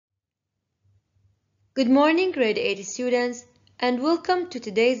Good morning, grade 8 students, and welcome to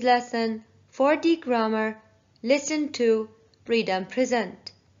today's lesson 4D Grammar, Listen to, Read and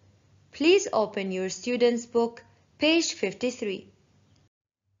Present. Please open your student's book, page 53.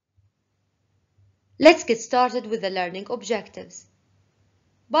 Let's get started with the learning objectives.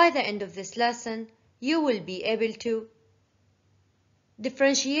 By the end of this lesson, you will be able to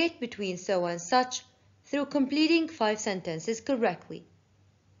differentiate between so and such through completing 5 sentences correctly.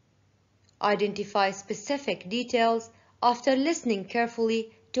 Identify specific details after listening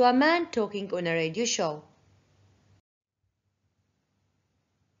carefully to a man talking on a radio show.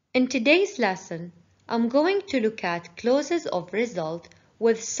 In today's lesson, I'm going to look at clauses of result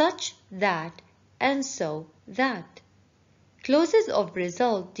with such, that, and so, that. Clauses of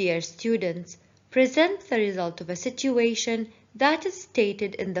result, dear students, present the result of a situation that is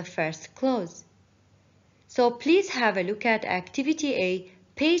stated in the first clause. So please have a look at Activity A,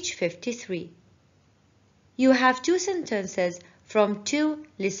 page 53. You have 2 sentences from 2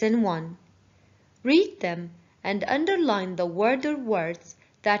 Lesson 1. Read them and underline the word or words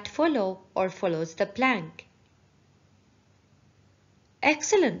that follow or follows the blank.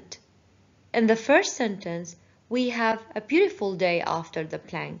 Excellent! In the first sentence, we have a beautiful day after the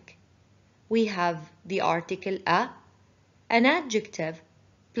blank. We have the article a, an adjective,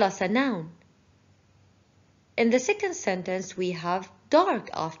 plus a noun. In the second sentence, we have dark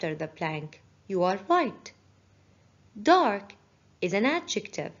after the blank. You are right. Dark is an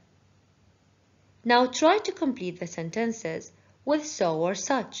adjective. Now try to complete the sentences with so or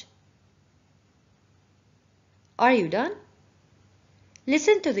such. Are you done?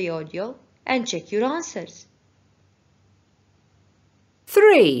 Listen to the audio and check your answers.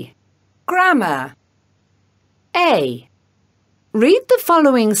 3. Grammar. A. Read the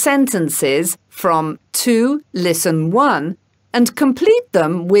following sentences from 2 Lesson 1 and complete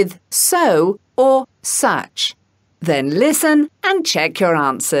them with so or such. Then listen and check your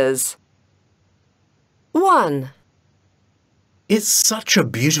answers. 1. It's such a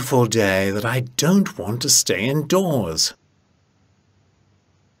beautiful day that I don't want to stay indoors.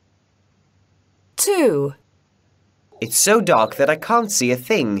 2. It's so dark that I can't see a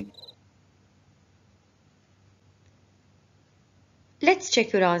thing. Let's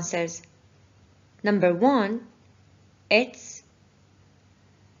check your answers. Number 1, it's.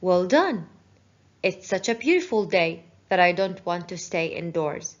 Well done. It's such a beautiful day that I don't want to stay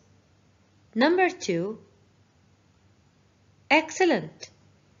indoors. Number 2, excellent.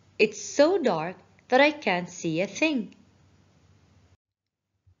 It's so dark that I can't see a thing.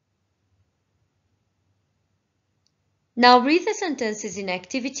 Now read the sentences in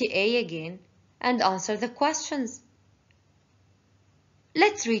Activity A again and answer the questions.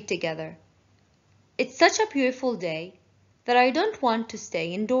 Let's read together. It's such a beautiful day that I don't want to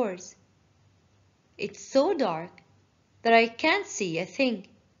stay indoors. It's so dark that I can't see a thing.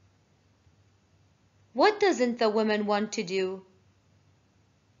 What doesn't the woman want to do?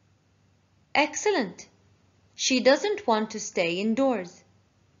 Excellent. She doesn't want to stay indoors.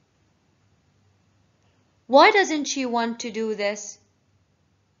 Why doesn't she want to do this?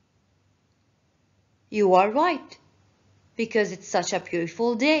 You are right, because it's such a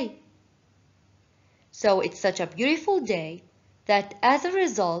beautiful day. So it's such a beautiful day that as a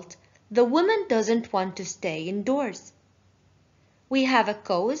result, the woman doesn't want to stay indoors. We have a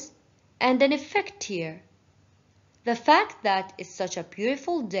cause and an effect here. The fact that it's such a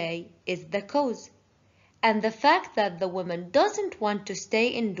beautiful day is the cause, and the fact that the woman doesn't want to stay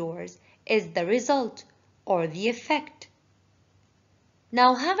indoors is the result or the effect.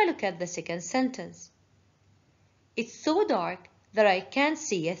 Now have a look at the second sentence. It's so dark that I can't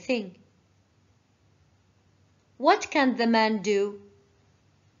see a thing. What can the man do?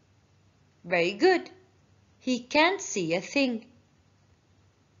 Very good. He can't see a thing.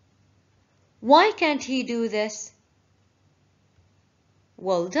 Why can't he do this?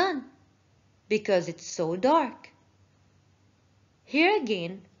 Well done, because it's so dark. Here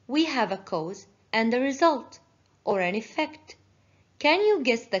again, we have a cause and a result, or an effect. Can you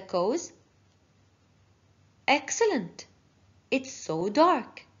guess the cause? Excellent. It's so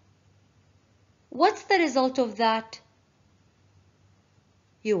dark. What's the result of that?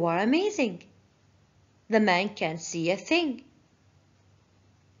 You are amazing. The man can't see a thing.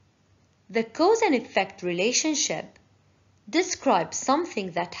 The cause and effect relationship describes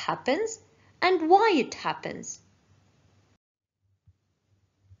something that happens and why it happens.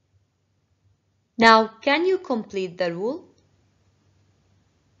 Now, can you complete the rule?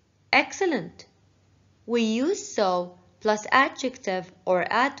 Excellent. We use so plus adjective or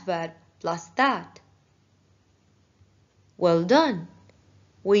adverb plus that. Well done.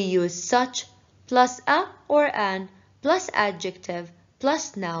 We use such plus a or an plus adjective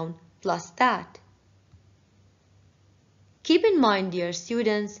plus noun plus that. Keep in mind, dear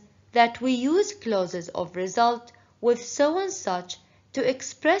students, that we use clauses of result with so and such to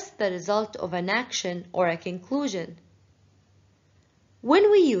express the result of an action or a conclusion.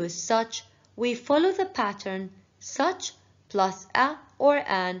 When we use such, we follow the pattern such plus a or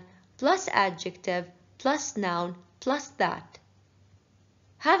an plus adjective plus noun plus that.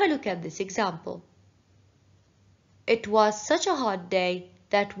 Have a look at this example. It was such a hot day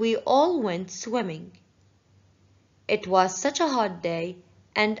that we all went swimming. It was such a hot day,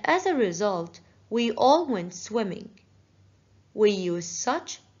 and as a result, we all went swimming. We use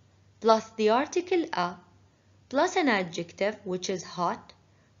such plus the article a plus an adjective, which is hot,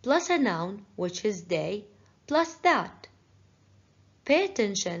 plus a noun, which is day, plus that. Pay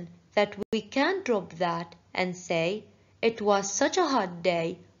attention that we can't drop that and say, it was such a hot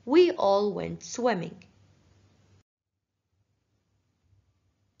day, we all went swimming.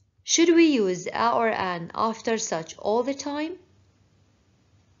 Should we use a or an after such all the time?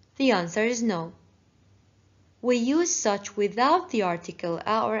 The answer is no. We use such without the article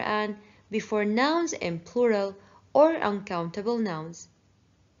a or an before nouns in plural or uncountable nouns.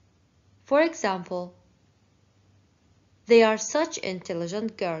 For example, they are such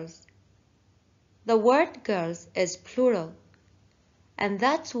intelligent girls. The word girls is plural, and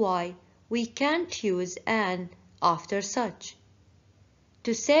that's why we can't use an after such.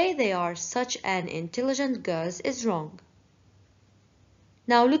 To say they are such an intelligent girls is wrong.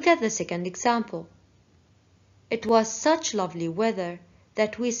 Now look at the second example. It was such lovely weather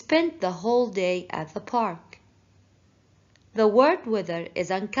that we spent the whole day at the park. The word weather is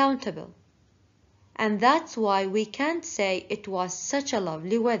uncountable, and that's why we can't say it was such a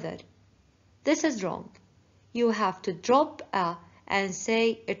lovely weather. This is wrong. You have to drop a and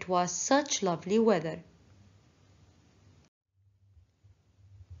say it was such lovely weather.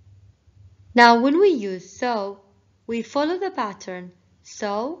 Now when we use so, we follow the pattern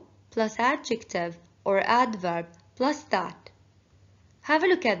so plus adjective or adverb plus that. Have a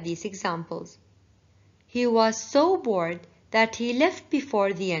look at these examples. He was so bored that he left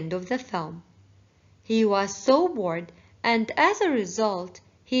before the end of the film. He was so bored, and as a result,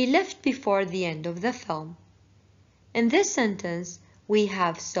 he left before the end of the film. In this sentence, we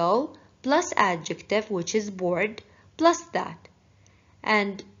have so plus adjective, which is bored, plus that.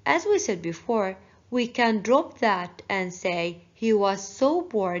 And as we said before, we can drop that and say he was so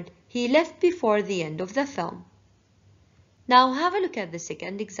bored he left before the end of the film. Now have a look at the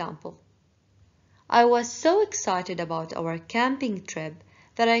second example. I was so excited about our camping trip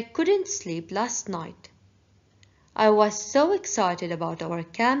that I couldn't sleep last night. I was so excited about our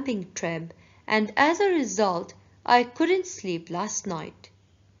camping trip, and as a result, I couldn't sleep last night.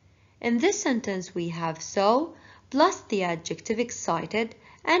 In this sentence, we have so plus the adjective excited,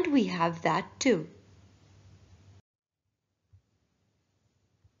 and we have that too.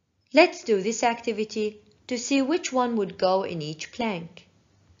 Let's do this activity to see which one would go in each plank.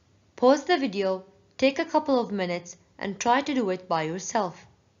 Pause the video, take a couple of minutes, and try to do it by yourself.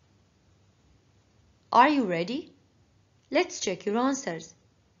 Are you ready? Let's check your answers.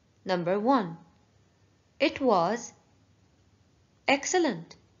 Number 1. It was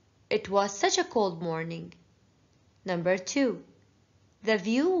excellent. It was such a cold morning. Number 2. The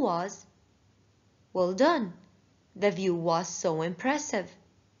view was well done. The view was so impressive.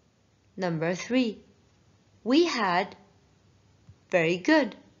 Number 3. We had very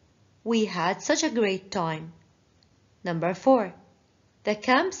good. We had such a great time. Number 4. The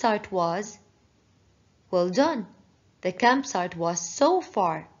campsite was well done. The campsite was so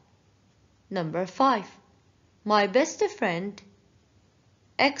far. Number 5. My best friend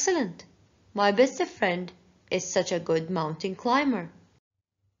excellent. My best friend is such a good mountain climber.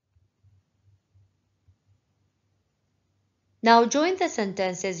 Now join the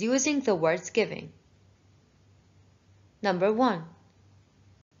sentences using the words given. Number 1.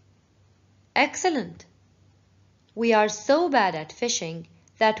 Excellent. We are so bad at fishing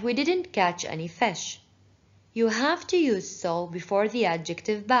that we didn't catch any fish. You have to use so before the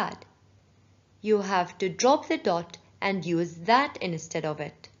adjective bad. You have to drop the dot and use that instead of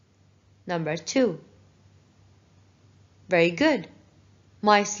it. Number 2. Very good.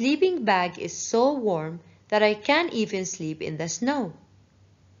 My sleeping bag is so warm that I can't even sleep in the snow.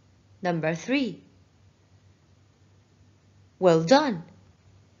 Number 3. Well done.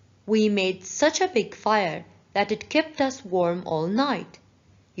 We made such a big fire that it kept us warm all night.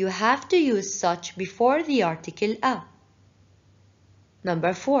 You have to use such before the article a.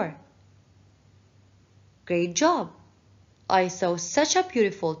 Number 4. Great job. I saw such a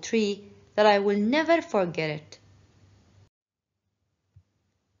beautiful tree that I will never forget it.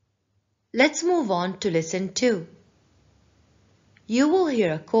 Let's move on to lesson 2. You will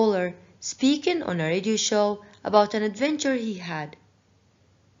hear a caller speaking on a radio show about an adventure he had.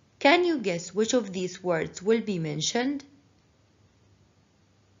 Can you guess which of these words will be mentioned?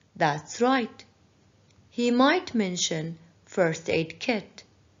 That's right. He might mention first aid kit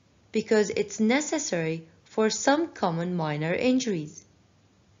because it's necessary for some common minor injuries.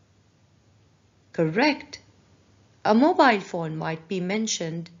 Correct. A mobile phone might be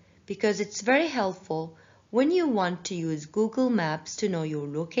mentioned because it's very helpful when you want to use Google Maps to know your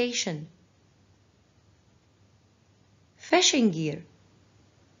location. Fishing gear.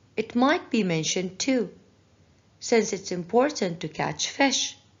 It might be mentioned too, since it's important to catch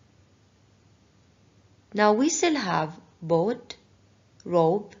fish. Now we still have boat,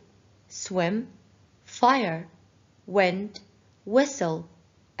 rope, swim, fire, wind, whistle,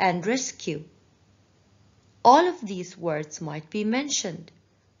 and rescue. All of these words might be mentioned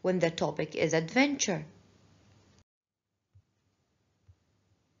when the topic is adventure.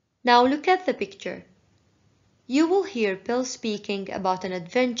 Now look at the picture. You will hear Bill speaking about an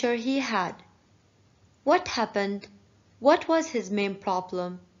adventure he had. What happened? What was his main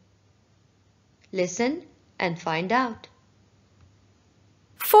problem? Listen and find out.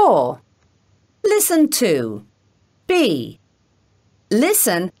 4. Listen to. B.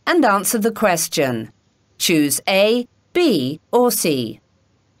 Listen and answer the question. Choose A, B, or C.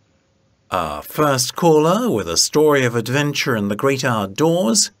 Our first caller with a story of adventure in the great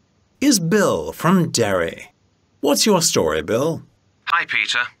outdoors is Bill from Derry. What's your story, Bill? Hi,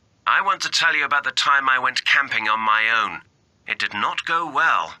 Peter. I want to tell you about the time I went camping on my own. It did not go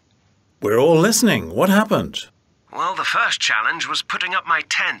well. We're all listening. What happened? Well, the first challenge was putting up my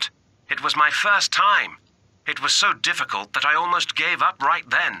tent. It was my first time. It was so difficult that I almost gave up right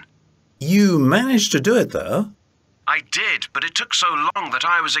then. You managed to do it, though. I did, but it took so long that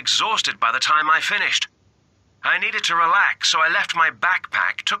I was exhausted by the time I finished. I needed to relax, so I left my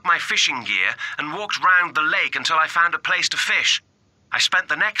backpack, took my fishing gear, and walked round the lake until I found a place to fish. I spent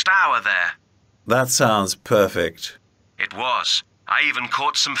the next hour there. That sounds perfect. It was. I even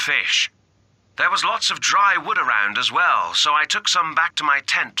caught some fish. There was lots of dry wood around as well, so I took some back to my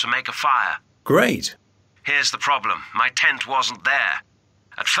tent to make a fire. Great. Here's the problem. My tent wasn't there.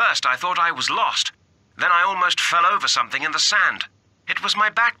 At first I thought I was lost. Then I almost fell over something in the sand. It was my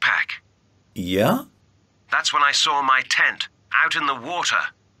backpack. Yeah? That's when I saw my tent, out in the water.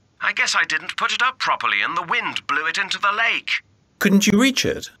 I guess I didn't put it up properly and the wind blew it into the lake. Couldn't you reach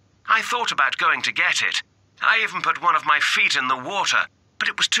it? I thought about going to get it. I even put one of my feet in the water, but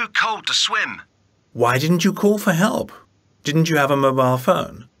it was too cold to swim. Why didn't you call for help? Didn't you have a mobile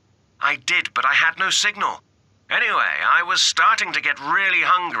phone? I did, but I had no signal. Anyway, I was starting to get really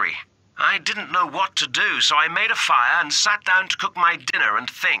hungry. I didn't know what to do, so I made a fire and sat down to cook my dinner and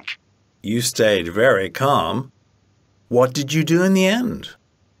think. You stayed very calm. What did you do in the end?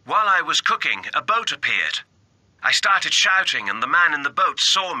 While I was cooking, a boat appeared. I started shouting and the man in the boat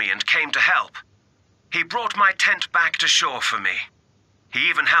saw me and came to help. He brought my tent back to shore for me. He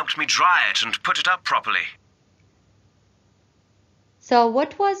even helped me dry it and put it up properly. So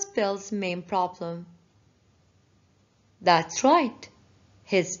what was Bill's main problem? That's right,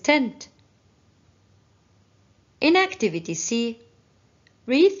 his tent. In Activity C,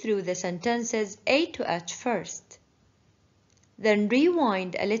 read through the sentences A to H first. Then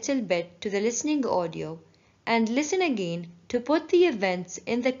rewind a little bit to the listening audio and listen again to put the events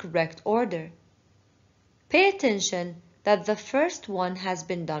in the correct order. Pay attention that the first one has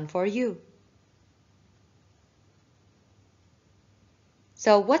been done for you.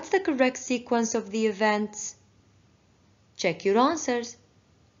 So what's the correct sequence of the events? Check your answers.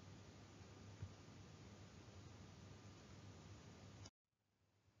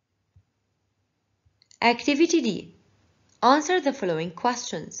 Activity D. Answer the following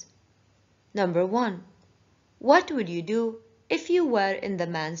questions. Number 1. What would you do if you were in the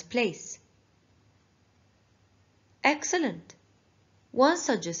man's place? Excellent. One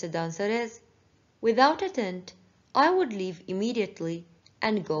suggested answer is, without a tent, I would leave immediately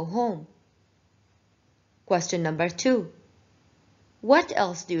and go home. Question number 2. What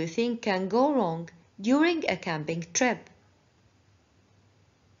else do you think can go wrong during a camping trip?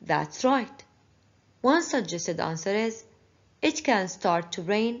 That's right. One suggested answer is, it can start to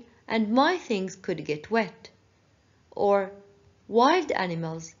rain and my things could get wet. Or, wild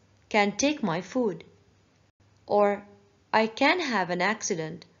animals can take my food. Or, I can have an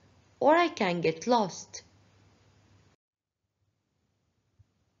accident, or I can get lost.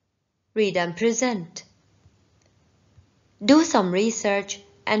 Read and present. Do some research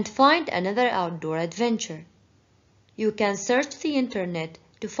and find another outdoor adventure. You can search the internet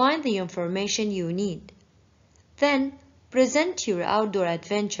to find the information you need. Then, present your outdoor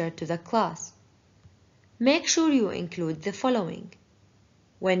adventure to the class. Make sure you include the following: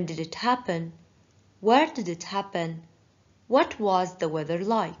 when did it happen? Where did it happen? What was the weather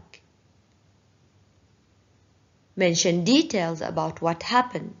like? Mention details about what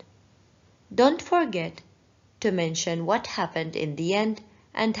happened. Don't forget to mention what happened in the end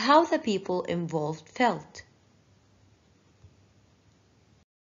and how the people involved felt.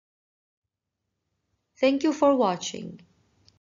 Thank you for watching.